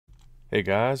Hey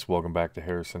guys, welcome back to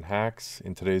Harrison Hacks.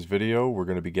 In today's video, we're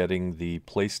going to be getting the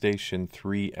PlayStation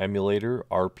 3 emulator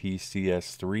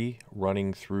RPCS3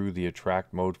 running through the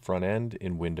attract mode front end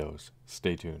in Windows.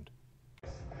 Stay tuned.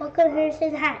 Welcome to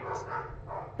Harrison Hacks.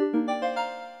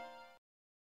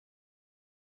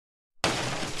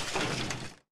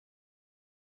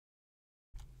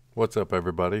 What's up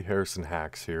everybody, Harrison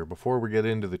Hacks here. Before we get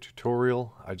into the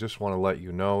tutorial, I just want to let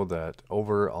you know that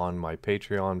over on my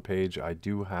Patreon page, I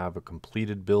do have a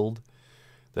completed build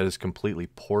that is completely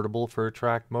portable for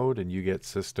attract mode, and you get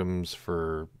systems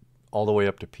for all the way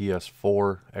up to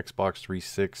PS4, Xbox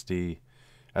 360.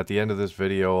 At the end of this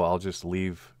video, I'll just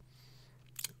leave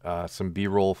some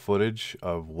B-roll footage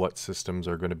of what systems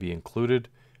are going to be included,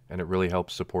 and it really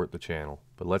helps support the channel.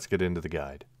 But let's get into the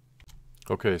guide.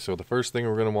 Okay, so the first thing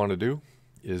we're going to want to do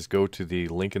is go to the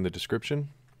link in the description,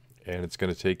 and it's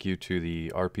going to take you to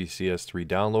the RPCS3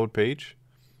 download page.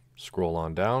 Scroll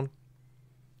on down.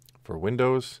 For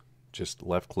Windows, just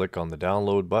left click on the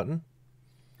download button.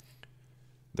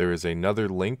 There is another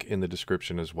link in the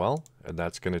description as well, and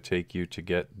that's going to take you to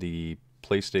get the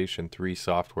PlayStation 3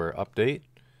 software update.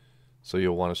 So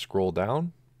you'll want to scroll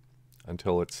down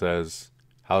until it says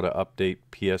how to update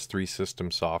PS3 system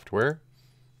software.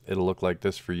 It'll look like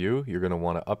this for you. You're going to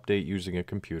want to update using a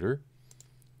computer.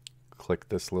 Click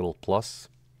this little plus.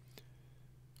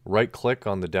 Right click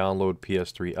on the download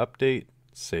PS3 update,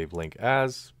 save link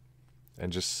as,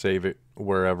 and just save it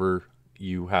wherever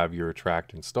you have your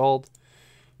attract installed.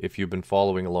 If you've been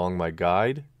following along my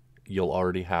guide, you'll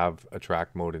already have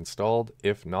attract mode installed.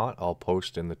 If not, I'll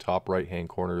post in the top right hand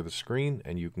corner of the screen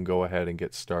and you can go ahead and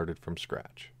get started from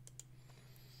scratch.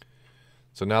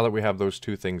 So now that we have those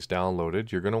two things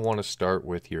downloaded, you're going to want to start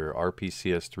with your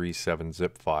RPCS3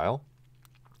 7-zip file.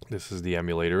 This is the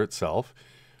emulator itself.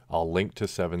 I'll link to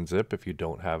 7-zip if you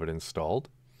don't have it installed.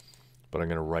 But I'm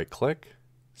going to right click,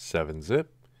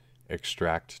 7-zip,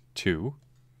 extract to.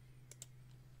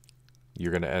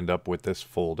 You're going to end up with this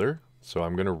folder. So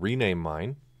I'm going to rename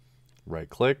mine. Right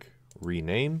click,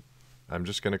 rename. I'm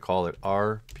just going to call it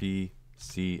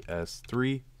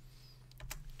RPCS3,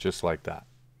 just like that.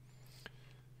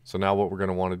 So now what we're going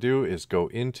to want to do is go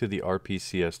into the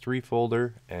RPCS3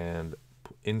 folder and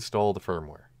install the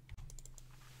firmware.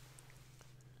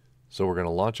 So we're going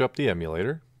to launch up the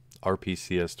emulator,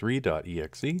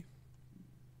 rpcs3.exe.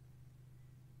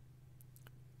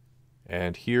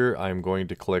 And here I'm going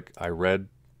to click I read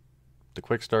the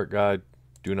quick start guide,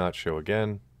 do not show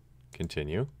again,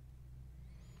 continue.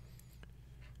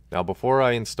 Now before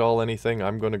I install anything,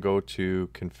 I'm going to go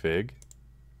to config.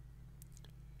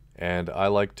 And I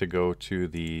like to go to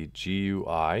the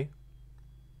GUI.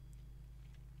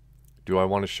 Do I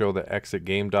want to show the exit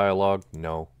game dialog?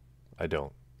 No, I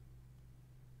don't.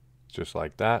 Just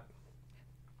like that.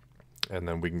 And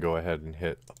then we can go ahead and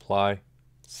hit apply,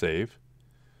 save.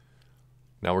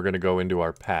 Now we're going to go into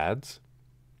our pads.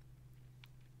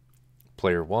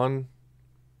 Player 1,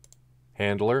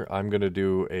 handler. I'm going to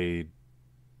do a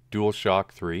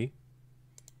DualShock 3.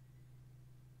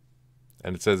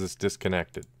 And it says it's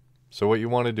disconnected. So what you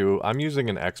want to do, I'm using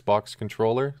an Xbox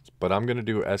controller, but I'm going to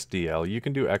do SDL. You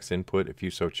can do X input if you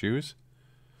so choose.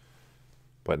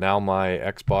 But now my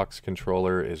Xbox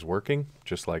controller is working,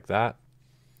 just like that.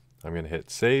 I'm going to hit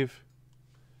save.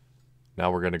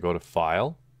 Now we're going to go to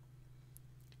File,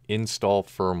 Install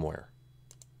Firmware.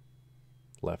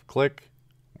 Left click.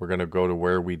 We're going to go to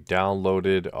where we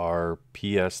downloaded our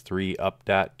PS3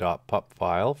 updat.pup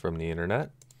file from the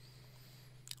internet.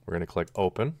 We're going to click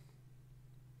Open.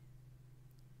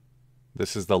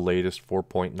 This is the latest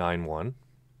 4.91.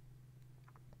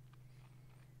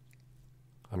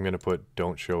 I'm going to put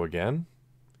don't show again,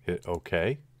 hit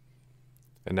OK.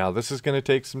 And now this is going to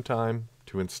take some time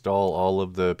to install all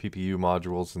of the PPU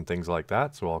modules and things like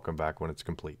that, so I'll come back when it's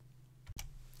complete.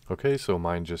 Okay, so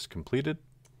mine just completed.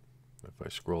 If I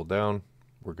scroll down,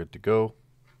 we're good to go.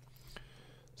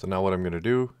 So now what I'm going to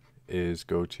do is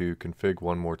go to config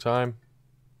one more time,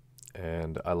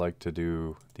 and I like to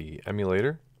do the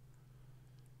emulator.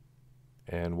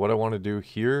 And what I want to do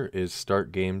here is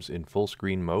start games in full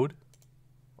screen mode.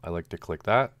 I like to click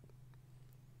that.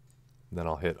 Then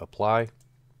I'll hit apply,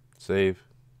 save,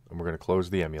 and we're going to close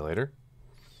the emulator.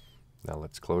 Now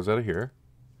let's close out of here.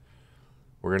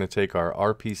 We're going to take our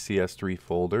RPCS3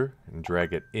 folder and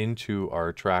drag it into our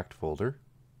attract folder,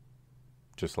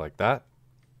 just like that.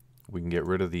 We can get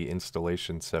rid of the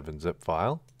installation 7-zip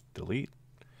file, delete.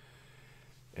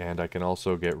 And I can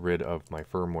also get rid of my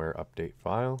firmware update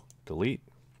file, delete.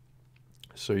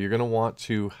 So you're going to want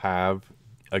to have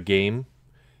a game,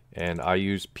 and I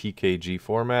use PKG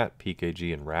format,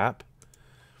 PKG and wrap.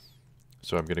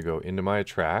 So I'm going to go into my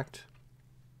attract,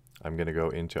 I'm going to go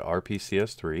into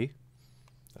RPCS3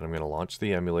 and I'm going to launch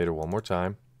the emulator one more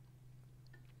time.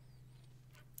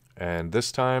 And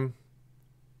this time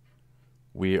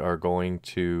we are going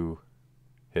to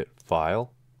hit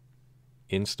File,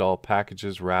 Install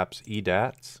Packages, Wraps,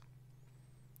 EDATs.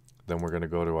 Then we're going to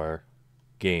go to our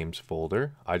Games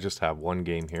folder. I just have one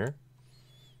game here.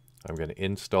 I'm going to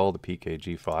install the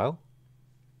PKG file.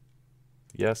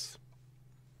 Yes.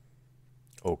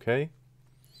 Okay.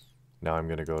 Now I'm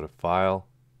going to go to File,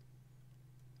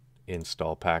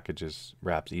 Install Packages,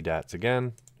 Wraps, EDATs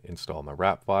again, install my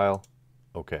wrap file.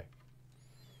 Okay.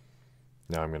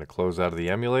 Now I'm going to close out of the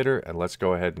emulator and let's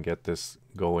go ahead and get this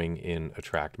going in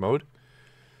attract mode.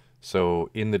 So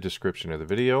in the description of the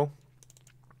video,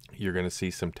 you're going to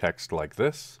see some text like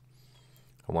this.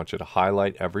 I want you to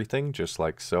highlight everything just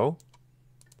like so.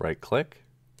 Right click,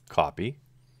 copy.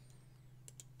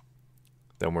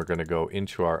 Then we're going to go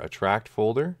into our attract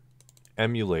folder,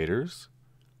 emulators,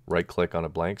 right click on a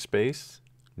blank space,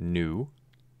 new,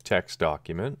 text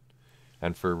document.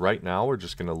 And for right now, we're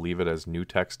just going to leave it as new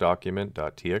text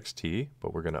document.txt,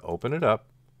 but we're going to open it up,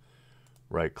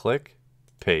 right click,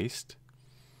 paste.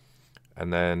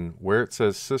 And then where it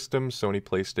says System, Sony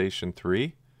PlayStation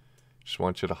 3, just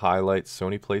want you to highlight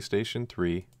Sony PlayStation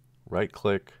 3, right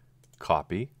click,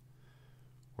 copy.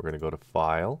 We're going to go to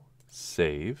File,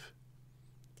 Save.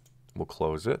 We'll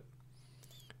close it.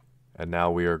 And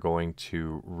now we are going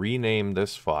to rename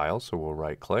this file. So we'll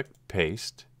right click,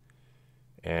 paste.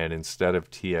 And instead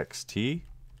of txt,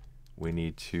 we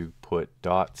need to put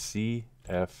 .cfg.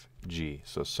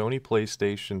 So Sony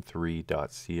PlayStation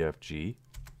 3.cfg.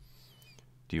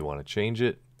 Do you want to change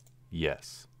it?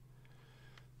 Yes.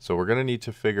 So we're going to need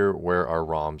to figure where our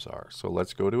ROMs are. So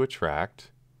let's go to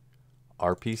attract,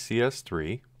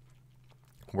 RPCS3.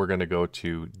 We're going to go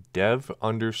to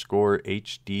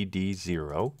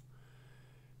dev_HDD0.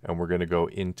 And we're going to go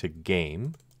into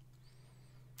game.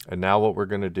 And now what we're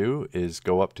going to do is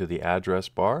go up to the address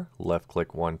bar, left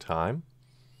click one time.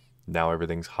 Now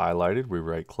everything's highlighted. We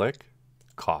right click,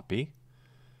 copy.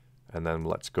 And then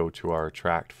let's go to our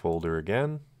attract folder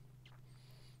again.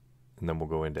 And then we'll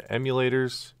go into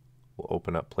emulators. We'll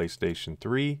open up PlayStation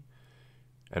 3.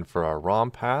 And for our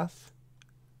ROM path,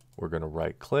 we're going to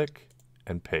right click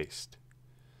and paste.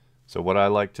 So what I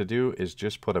like to do is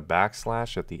just put a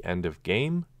backslash at the end of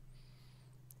game.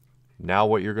 Now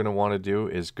what you're going to want to do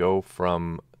is go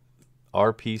from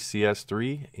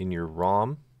RPCS3 in your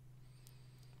ROM,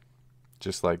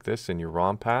 just like this in your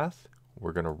ROM path.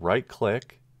 We're going to right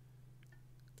click,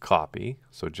 copy.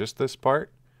 So just this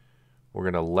part. We're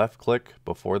going to left click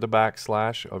before the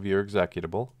backslash of your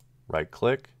executable, right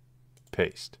click,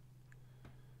 paste.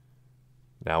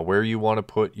 Now where you want to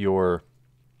put your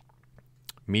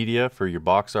media for your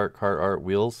box art, cart art,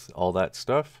 wheels, all that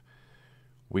stuff,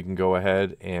 we can go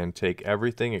ahead and take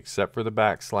everything except for the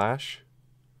backslash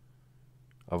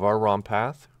of our ROM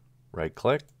path, right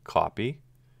click, copy.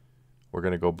 We're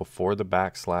going to go before the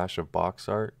backslash of box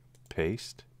art,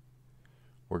 paste.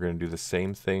 We're going to do the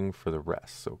same thing for the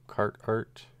rest. So cart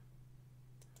art,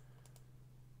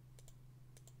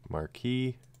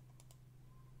 marquee,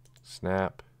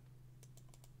 snap,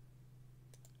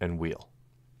 and wheel.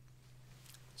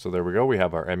 So there we go. We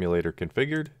have our emulator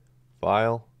configured.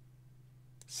 File,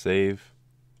 save,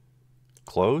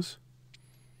 close.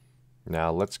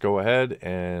 Now let's go ahead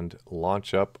and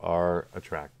launch up our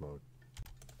attract mode.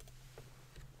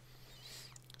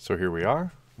 So here we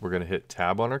are. We're going to hit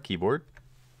tab on our keyboard.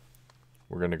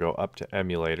 We're going to go up to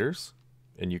emulators,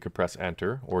 and you can press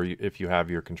enter, or if you have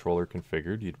your controller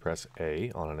configured, you'd press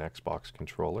A on an Xbox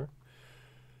controller.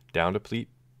 Down to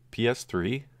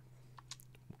PS3,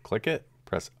 click it,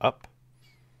 press up,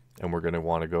 and we're going to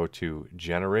want to go to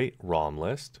generate ROM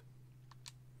list.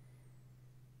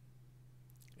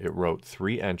 It wrote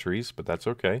 3 entries, but that's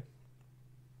okay.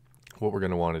 What we're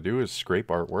going to want to do is scrape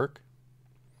artwork.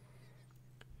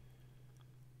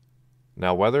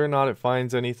 Now whether or not it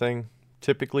finds anything,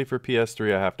 typically for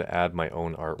PS3 I have to add my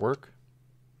own artwork.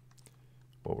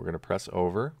 But we're going to press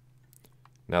over.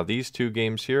 Now these 2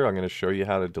 games here, I'm going to show you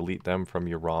how to delete them from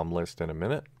your ROM list in a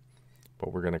minute.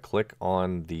 But we're going to click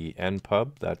on the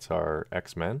NPUB, that's our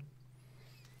X-Men,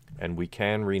 and we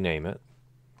can rename it.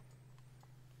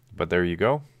 But there you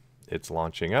go, it's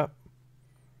launching up.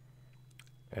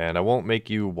 And I won't make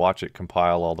you watch it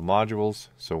compile all the modules,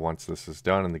 so once this is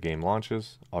done and the game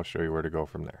launches, I'll show you where to go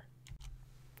from there.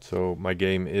 So my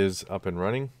game is up and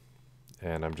running,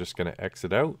 and I'm just going to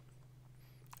exit out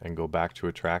and go back to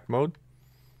attract mode.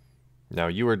 Now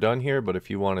you are done here, but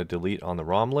if you want to delete on the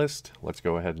ROM list, let's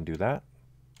go ahead and do that.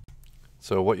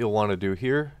 So what you'll want to do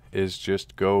here is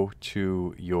just go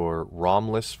to your ROM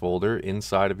list folder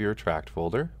inside of your tracked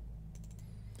folder.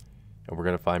 And we're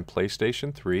going to find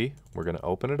PlayStation 3. We're going to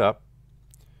open it up.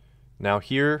 Now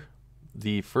here,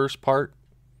 the first part,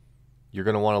 you're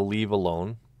going to want to leave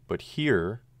alone. But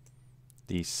here,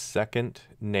 the second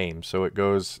name. So it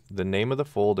goes the name of the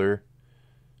folder,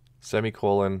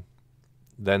 semicolon,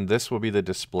 then this will be the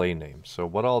display name. So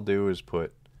what I'll do is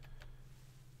put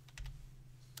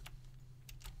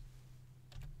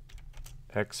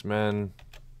X-Men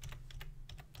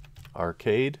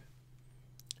Arcade,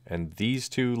 and these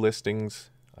two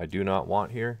listings I do not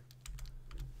want here.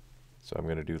 So I'm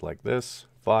going to do like this,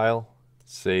 file,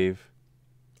 save,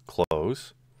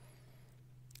 close.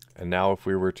 And now if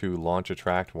we were to launch a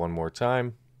tract one more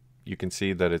time, you can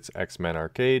see that it's X-Men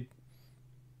Arcade,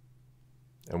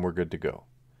 and we're good to go.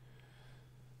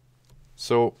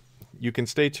 So you can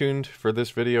stay tuned for this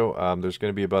video. There's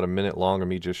going to be about a minute long of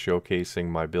me just showcasing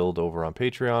my build over on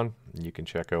Patreon. You can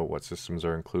check out what systems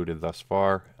are included thus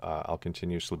far. I'll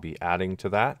continuously be adding to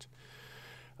that.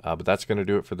 But that's going to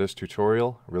do it for this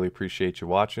tutorial. Really appreciate you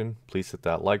watching. Please hit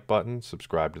that like button,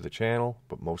 subscribe to the channel,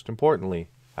 but most importantly,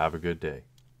 have a good day.